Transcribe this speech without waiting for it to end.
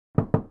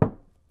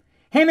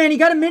Hey man, you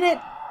got a minute?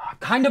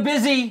 Kinda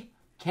busy.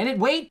 Can it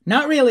wait?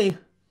 Not really.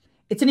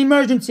 It's an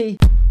emergency.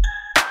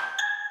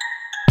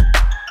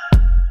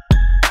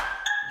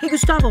 Hey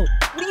Gustavo,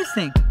 what do you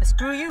think?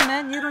 Screw you,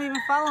 man. You don't even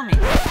follow me.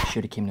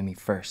 Should've came to me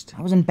first.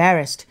 I was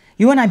embarrassed.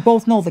 You and I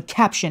both know the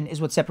caption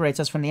is what separates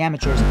us from the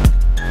amateurs.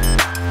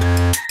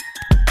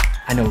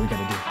 I know what we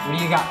gotta do. What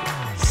do you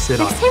got?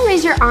 Sit on Next time,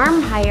 raise your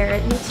arm higher.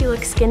 It makes you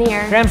look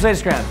skinnier. Translate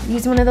scram.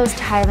 Use one of those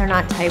Tyler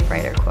not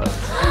typewriter quotes.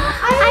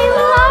 I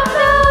love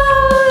those!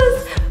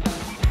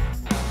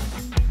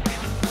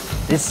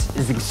 This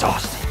is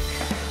exhausting.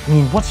 I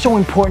mean, what's so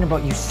important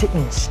about you sitting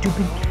in a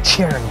stupid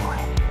chair anyway?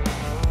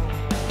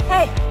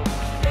 Hey,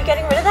 are you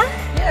getting rid of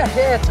that?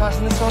 Yeah,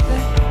 tossing this whole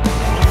thing.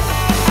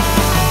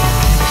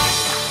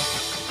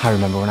 I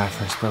remember when I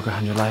first broke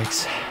 100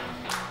 likes.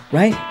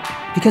 Right?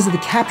 Because of the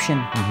caption.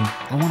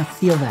 I want to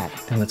feel that.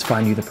 Then let's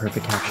find you the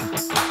perfect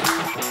caption.